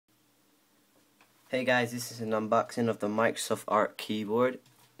Hey guys, this is an unboxing of the Microsoft Art keyboard.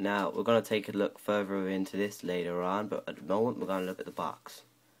 Now, we're going to take a look further into this later on, but at the moment we're going to look at the box.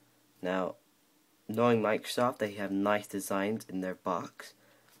 Now, knowing Microsoft, they have nice designs in their box.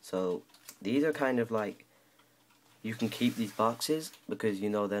 So, these are kind of like, you can keep these boxes because you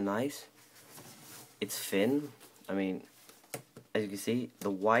know they're nice. It's thin. I mean, as you can see,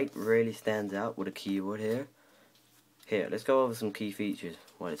 the white really stands out with a keyboard here. Here, let's go over some key features,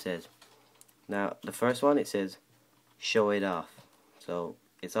 what it says. Now, the first one, it says, show it off. So,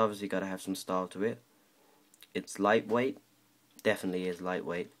 it's obviously got to have some style to it. It's lightweight, definitely is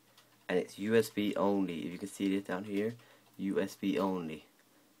lightweight. And it's USB only, if you can see it down here, USB only.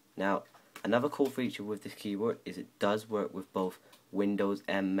 Now, another cool feature with this keyboard is it does work with both Windows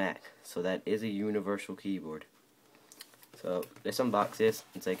and Mac. So that is a universal keyboard. So, let's unbox this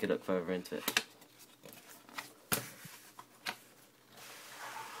and take a look further into it.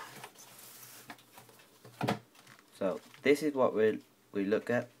 So this is what we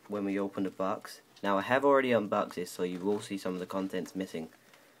look at when we open the box. Now I have already unboxed this, so you will see some of the contents missing.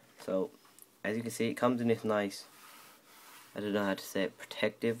 So as you can see, it comes in this nice, I don't know how to say it,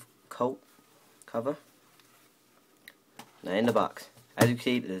 protective cover. Now in the box, as you can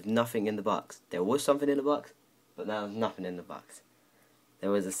see, there's nothing in the box. There was something in the box, but now there's nothing in the box.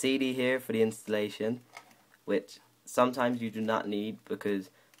 There was a CD here for the installation, which sometimes you do not need because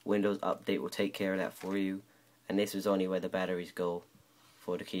Windows Update will take care of that for you. And this is only where the batteries go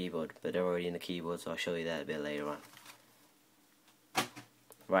for the keyboard, but they're already in the keyboard, so I'll show you that a bit later on.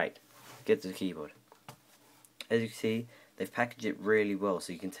 Right, get to the keyboard. As you can see, they've packaged it really well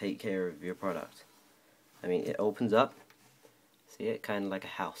so you can take care of your product. I mean, it opens up, see it, kind of like a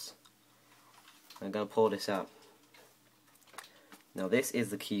house. I'm going to pull this out. Now this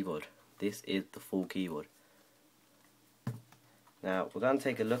is the keyboard. This is the full keyboard. Now we're going to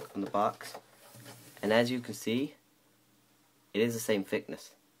take a look on the box. And as you can see, it is the same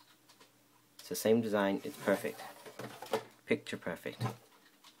thickness. It's the same design, it's perfect. Picture perfect.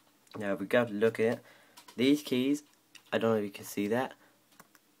 Now if we go to look at it, these keys, I don't know if you can see that,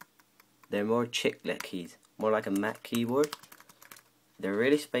 they're more chiclet keys, more like a Mac keyboard. They're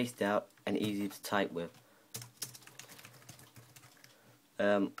really spaced out and easy to type with.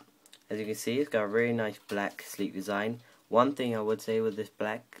 As you can see, it's got a really nice black sleek design. One thing I would say with this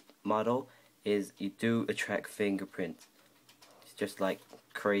black model is you do attract fingerprints. It's just like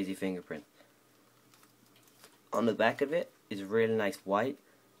crazy fingerprint. On the back of it is a really nice white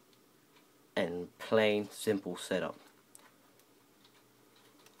and plain simple setup.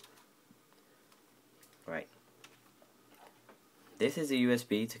 Right. This is a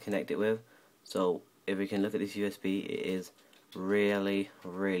USB to connect it with, so if we can look at this USB, it is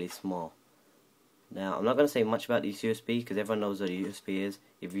really small. Now I'm not going to say much about these USB because everyone knows what a USB is.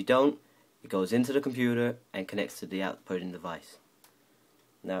 If you don't, it goes into the computer and connects to the outputting device.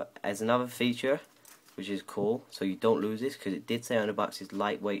 Now, as another feature, which is cool, so you don't lose this, because it did say on the box it's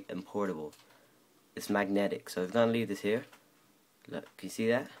lightweight and portable. It's magnetic, so I'm going to leave this here. Look, can you see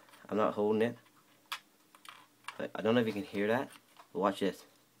that? I'm not holding it. But I don't know if you can hear that, but watch this.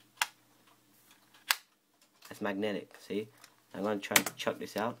 That's magnetic, see? I'm going to try to chuck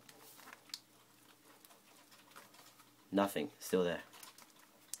this out. Nothing, still there.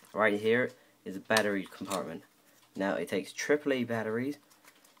 Right here is a battery compartment. Now it takes AAA batteries,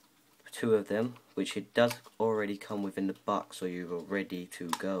 2 of them, which it does already come within the box, so you're ready to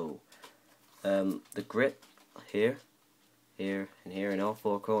go. The grip here, here, and here, in all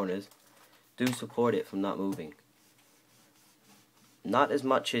 4 corners, do support it from not moving. Not as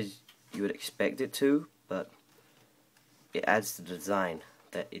much as you would expect it to, but it adds to the design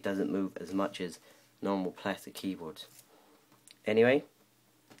that it doesn't move as much as normal plastic keyboards. Anyway,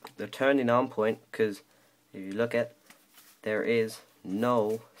 the turning on point, because if you look at, there is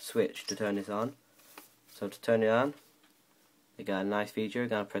no switch to turn this on. So to turn it on, you got a nice feature. You're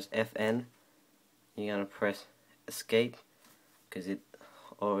going to press FN. You're going to press escape because it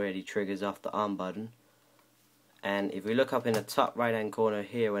already triggers off the on button. And if we look up in the top right hand corner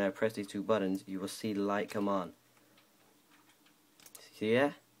here, when I press these 2 buttons, you will see the light come on. See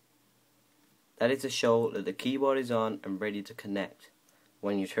that? That is to show that the keyboard is on and ready to connect.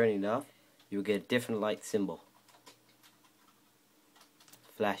 When you turn it off, you will get a different light symbol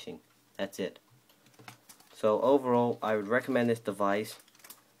flashing. That's it. So overall, I would recommend this device.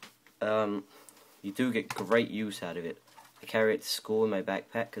 You do get great use out of it. I carry it to school in my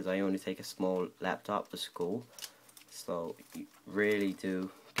backpack because I only take a small laptop to school. So you really do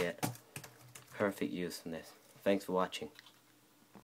get perfect use from this. Thanks for watching.